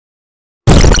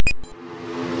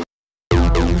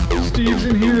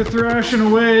here thrashing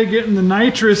away, getting the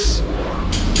nitrous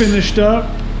finished up.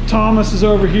 Thomas is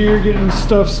over here getting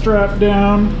stuff strapped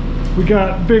down. We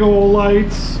got big old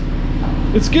lights.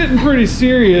 It's getting pretty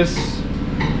serious.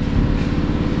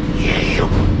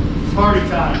 It's party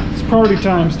time. It's party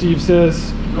time, Steve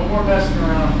says. No more messing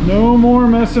around. No more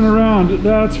messing around,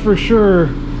 that's for sure.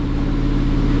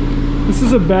 This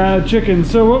is a bad chicken.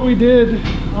 So what we did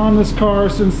on this car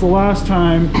since the last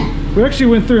time, we actually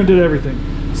went through and did everything.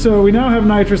 So we now have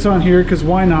nitrous on here because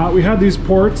why not? We had these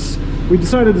ports. We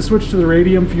decided to switch to the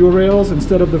radium fuel rails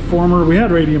instead of the former. We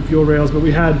had radium fuel rails, but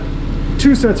we had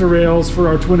 2 sets of rails for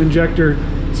our twin injector.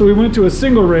 So we went to a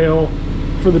single rail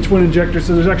for the twin injector.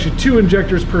 So there's actually 2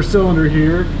 injectors per cylinder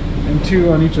here and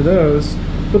 2 on each of those.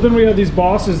 But then we had these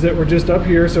bosses that were just up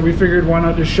here, so we figured why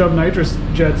not just shove nitrous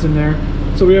jets in there.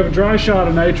 So we have a dry shot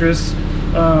of nitrous,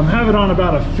 have it on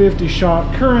about a 50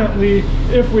 shot currently.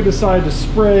 If we decide to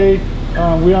spray,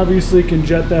 we obviously can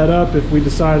jet that up if we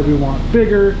decide we want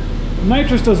bigger.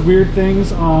 Nitrous does weird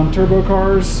things on turbo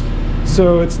cars,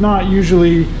 so it's not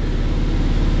usually,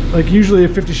 like usually a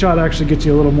 50 shot actually gets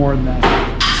you a little more than that.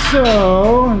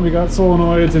 So, and we got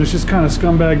solenoids, and it's just kind of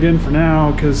scumbagged in for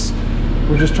now because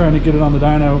we're just trying to get it on the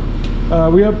dyno.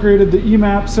 We upgraded the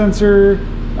EMAP sensor,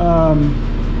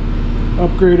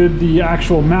 upgraded the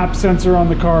actual map sensor on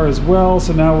the car as well.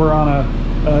 So now we're on a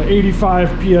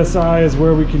 85 PSI is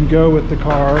where we can go with the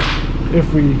car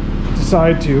if we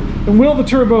decide to. And will the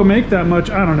turbo make that much?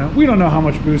 I don't know. We don't know how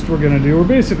much boost we're gonna do. We're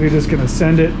basically just gonna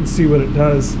send it and see what it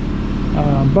does.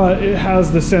 But it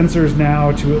has the sensors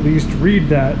now to at least read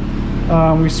that.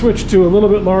 We switched to a little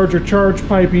bit larger charge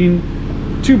piping,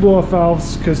 2 blow-off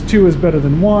valves because 2 is better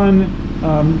than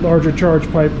 1. Larger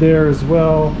charge pipe there as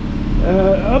well.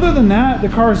 Other than that, the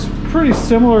car's pretty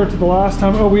similar to the last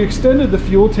time. Oh, we extended the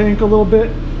fuel tank a little bit.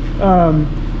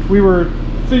 We were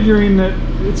figuring that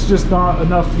it's just not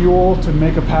enough fuel to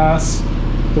make a pass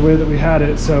the way that we had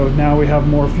it, so now we have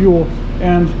more fuel.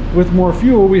 And with more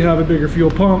fuel, we have a bigger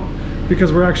fuel pump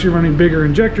because we're actually running bigger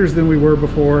injectors than we were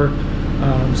before.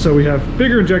 So we have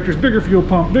bigger injectors, bigger fuel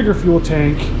pump, bigger fuel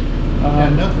tank. Yeah,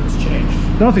 nothing's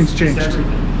changed. Nothing's changed. Just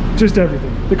everything. Just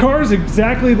everything. The car is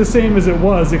exactly the same as it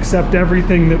was, except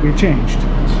everything that we changed.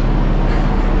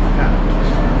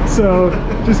 So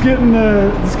just getting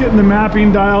the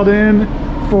mapping dialed in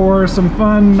for some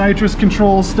fun nitrous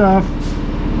control stuff.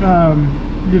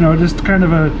 You know, just kind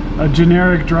of a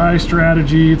generic dry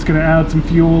strategy. It's going to add some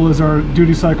fuel as our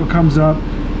duty cycle comes up,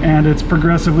 and it's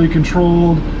progressively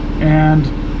controlled. And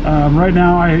right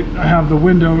now I have the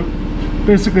window.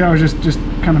 Basically, I was just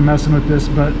kind of messing with this,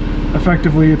 but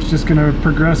effectively it's just going to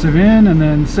progressive in and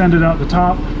then send it out the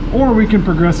top, or we can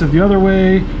progressive the other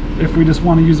way if we just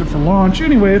want to use it for launch.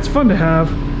 Anyway, it's fun to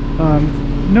have.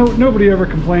 Nobody ever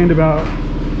complained about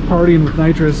partying with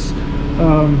nitrous. We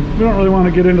don't really want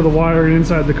to get into the wiring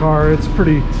inside the car. It's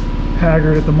pretty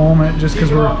haggard at the moment just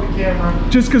because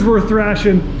we're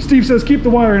thrashing. Steve says keep the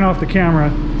wiring off the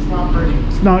camera. It's not pretty.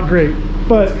 It's not great,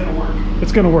 but it's gonna work.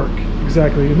 It's gonna work,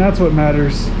 exactly, and that's what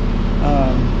matters.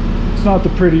 It's not the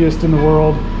prettiest in the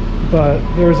world, but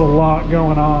there's a lot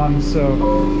going on, so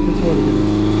that's what it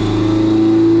is.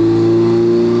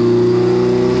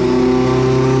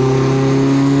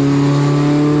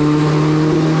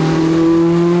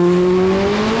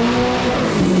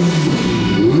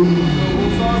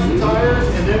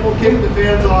 Kick the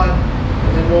fans on,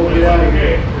 and then we'll get out of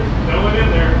here. There's no one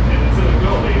in there, and it's in a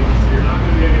building, so you're not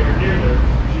going to be anywhere near there.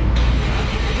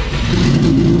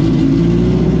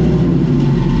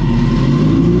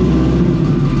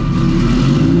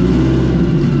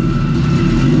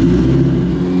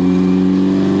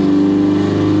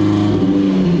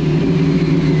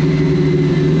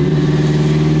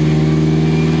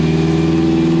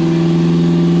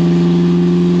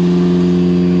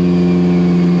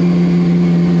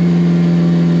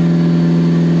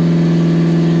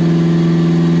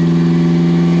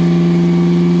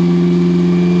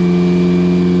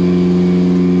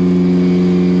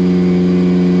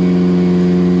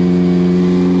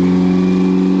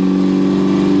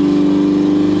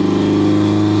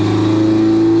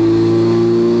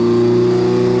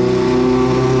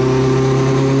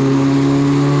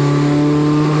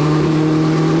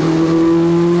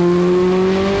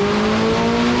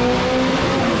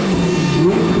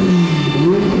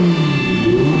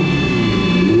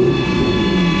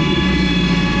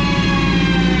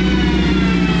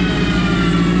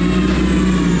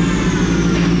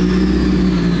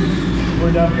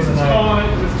 Done for the night.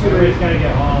 Everybody's got to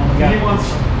get home.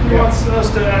 He wants us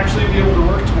to actually be able to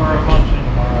work tomorrow. Function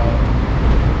tomorrow.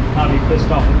 Not be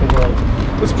pissed off at the world.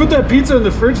 Let's put that pizza in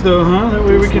the fridge though, huh? That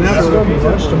way we can have some pizza.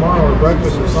 Lunch tomorrow or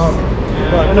breakfast or something.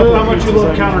 I know how much you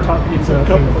love countertop pizza.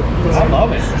 I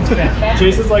love it. It's fantastic.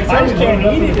 Jason's like, I just can't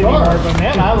eat it anymore, but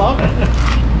man, I love it.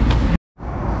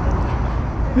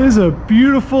 It is a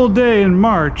beautiful day in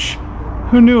March.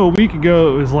 Who knew a week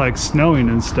ago it was like snowing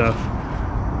and stuff?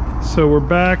 So we're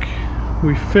back.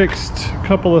 We fixed a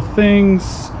couple of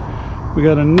things. We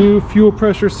got a new fuel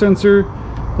pressure sensor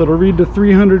that'll read to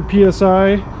 300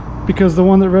 psi because the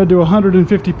one that read to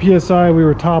 150 psi we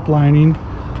were top lining.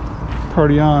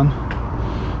 Party on.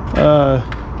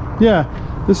 Yeah,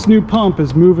 this new pump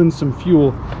is moving some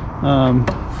fuel.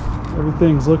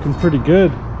 Everything's looking pretty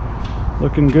good.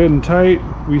 Looking good and tight.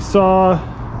 We saw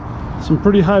some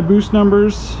pretty high boost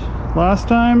numbers last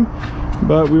time,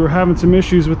 but we were having some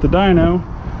issues with the dyno.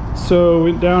 So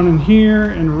went down in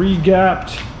here and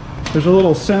re-gapped. There's a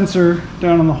little sensor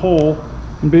down in the hole,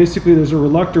 and basically there's a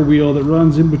reluctor wheel that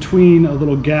runs in between a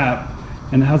little gap,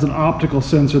 and it has an optical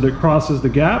sensor that crosses the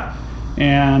gap.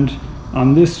 And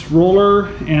on this roller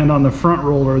and on the front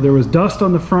roller, there was dust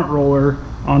on the front roller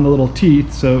on the little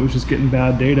teeth, so it was just getting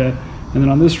bad data. And then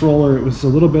on this roller, it was a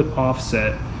little bit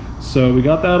offset. So we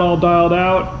got that all dialed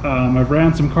out. I've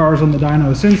ran some cars on the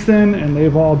dyno since then, and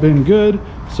they've all been good.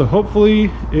 So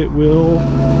hopefully it will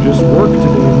just work today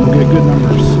and we'll get good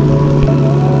numbers.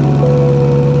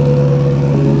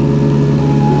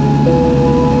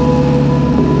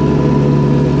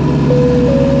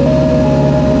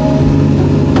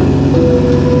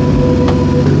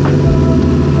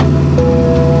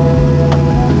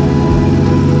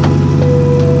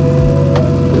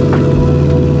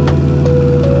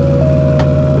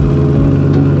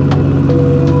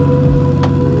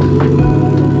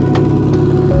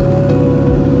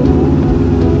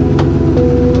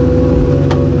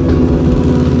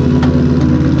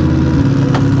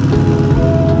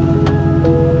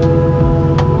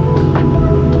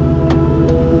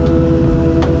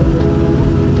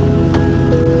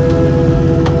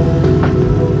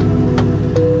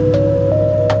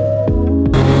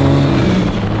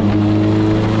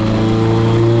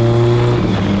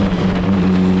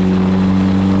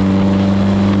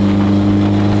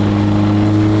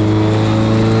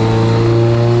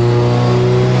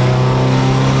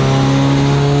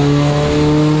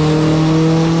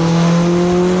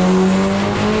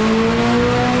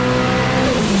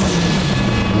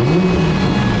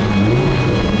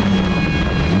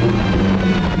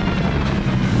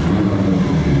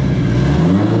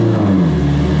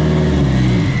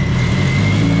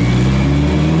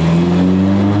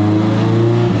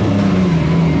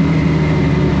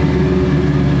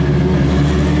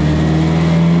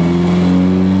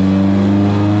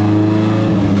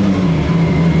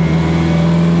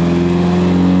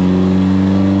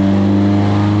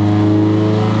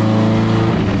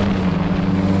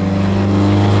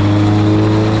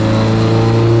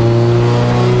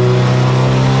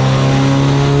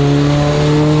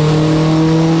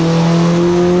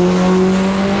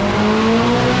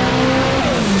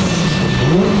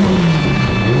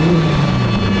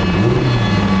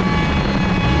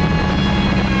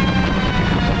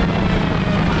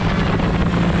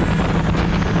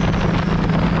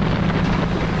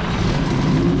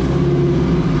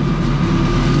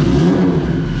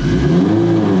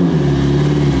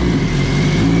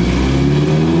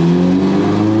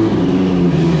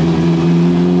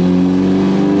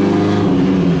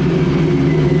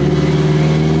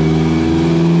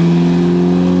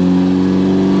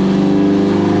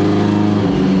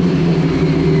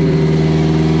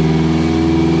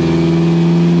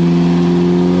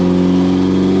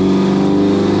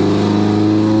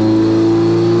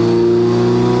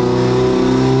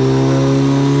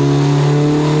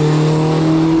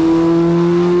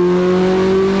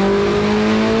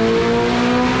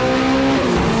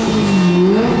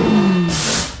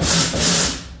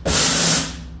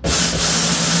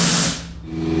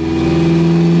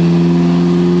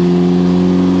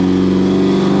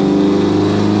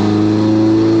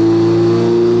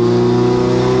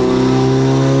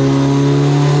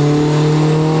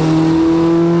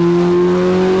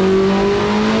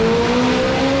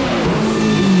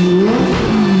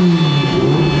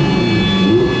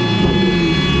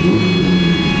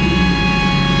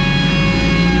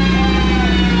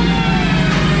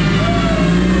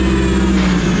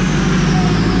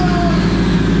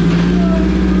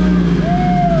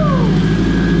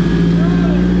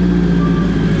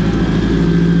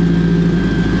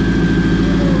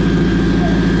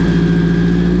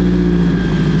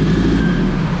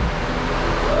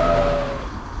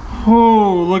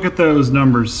 look at those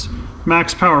numbers.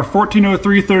 Max power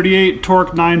 1403.38,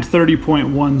 torque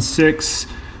 930.16.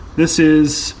 This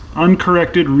is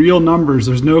uncorrected real numbers.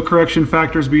 There's no correction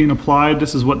factors being applied.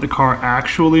 This is what the car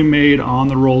actually made on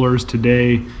the rollers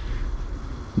today.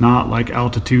 Not like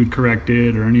altitude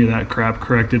corrected or any of that crap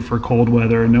corrected for cold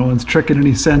weather. No one's tricking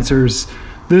any sensors.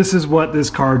 This is what this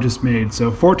car just made.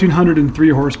 So 1,403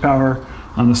 horsepower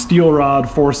on the steel rod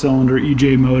 4-cylinder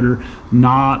EJ motor.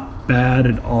 Not bad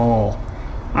at all.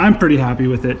 I'm pretty happy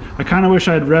with it. I kind of wish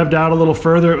I'd revved out a little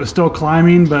further. It was still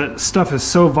climbing, but stuff is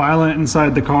so violent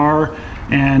inside the car,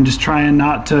 and just trying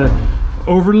not to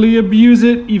overly abuse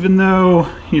it, even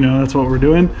though, you know, that's what we're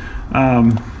doing.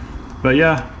 But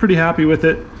yeah, pretty happy with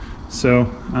it. So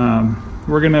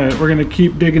we're gonna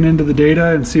keep digging into the data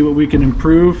and see what we can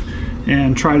improve,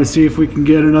 and try to see if we can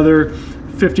get another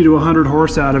 50 to 100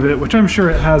 horse out of it, which I'm sure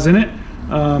it has in it.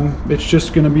 It's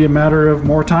just gonna be a matter of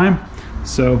more time.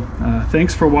 So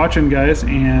thanks for watching, guys,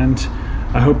 and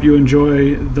I hope you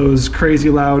enjoy those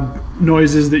crazy loud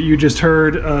noises that you just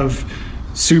heard of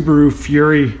Subaru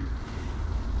Fury.